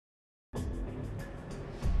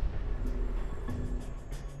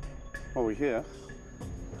Well, we're here.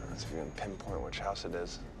 Let's see if we can pinpoint which house it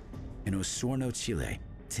is. In Osorno, Chile,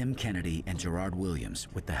 Tim Kennedy and Gerard Williams,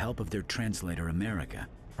 with the help of their translator America,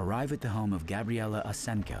 arrive at the home of Gabriella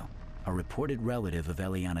Asenco, a reported relative of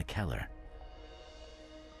Eliana Keller.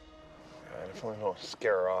 I definitely don't want to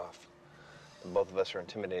scare her off. Both of us are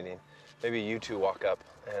intimidating. Maybe you two walk up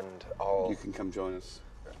and I'll... You can come join us.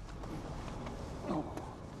 Oh.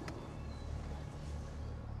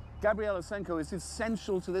 Gabriella Asenco is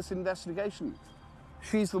essential to this investigation.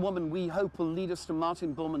 She's the woman we hope will lead us to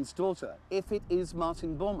Martin Bormann's daughter, if it is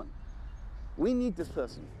Martin Bormann. We need this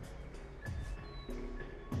person.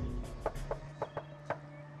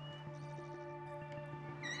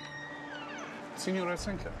 Signora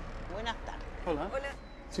Asenco. Buenas tardes. Hola. Hola.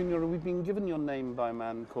 Signora, we've been given your name by a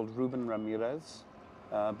man called Ruben Ramirez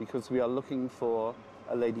because we are looking for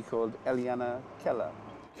a lady called Eliana Keller.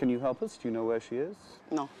 Can you help us? Do you know where she is?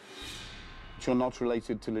 No. You're not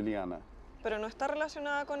related to Liliana? Pero no está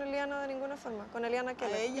relacionada con Eliana de ninguna forma, con Eliana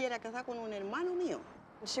Keller. Ella era casada con un hermano mío.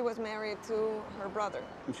 She was married to her brother.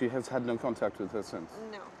 And she has had no contact with her since?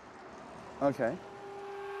 No. Okay.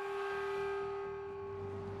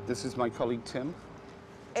 This is my colleague, Tim.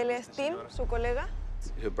 Él es Tim, su colega.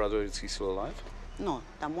 Her brother, is he still alive? No,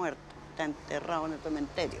 está muerto. Está enterrado en el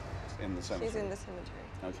cementerio. In the cemetery? He's in the cemetery.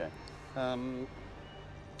 Okay.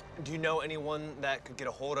 Do you know anyone that could get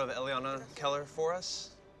a hold of Eliana Keller for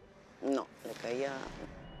us? No, le caía...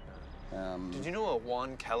 Did you know a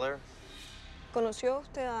Juan Keller? ¿Conoció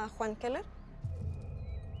usted a Juan Keller?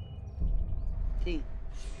 Sí.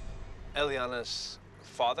 Eliana's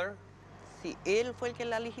father? Sí, él fue el que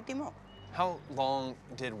la legitimó. How long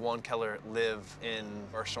did Juan Keller live in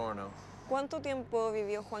Osorno? ¿Cuánto tiempo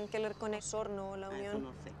vivió Juan Keller con Osorno, la Eso Unión?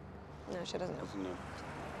 no sé. No, she doesn't know. Doesn't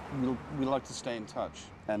know. We'd like to stay in touch,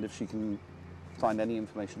 and if she can find any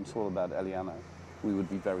information at all about Eliana, we would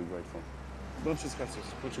be very grateful. Muchas gracias.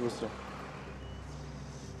 Mucho gusto.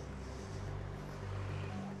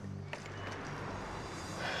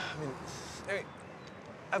 I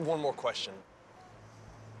have one more question.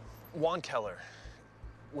 Juan Keller,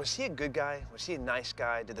 was he a good guy? Was he a nice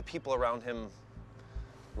guy? Did the people around him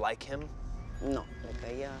like him? No, le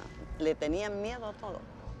caía... Le tenían miedo a todo.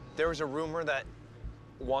 There was a rumor that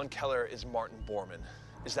Juan Keller is Martin Bormann.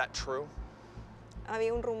 Is that true?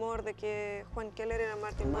 Había un rumor de que Juan Keller era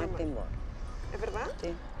Martin Bormann. Martin Bormann. ¿Es verdad?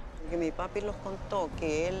 Sí. Porque mi papi los contó,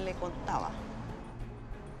 que él le contaba.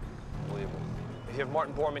 Unbelievable. If you have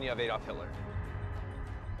Martin Bormann, you have Adolf Hitler.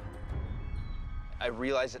 I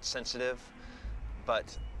realize it's sensitive,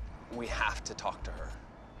 but we have to talk to her.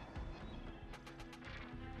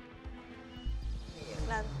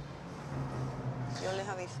 Claro. Yo les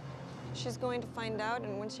aviso. She's going to find out,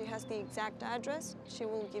 and when she has the exact address, she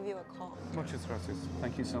will give you a call. Muchas gracias.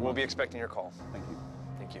 Thank you so much. We'll be expecting your call. Thank you.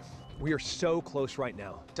 Thank you. We are so close right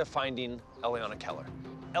now to finding Eliana Keller.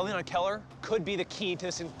 Eliana Keller could be the key to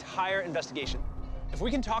this entire investigation. If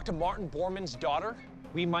we can talk to Martin Bormann's daughter,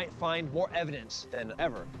 we might find more evidence than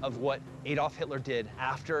ever of what Adolf Hitler did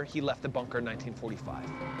after he left the bunker in 1945.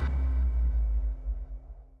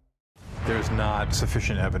 There's not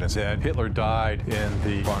sufficient evidence that Hitler died in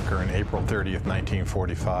the bunker on April 30th,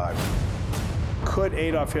 1945. Could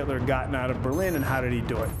Adolf Hitler have gotten out of Berlin, and how did he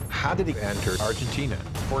do it? How did he enter Argentina?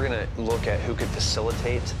 We're gonna look at who could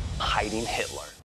facilitate hiding Hitler.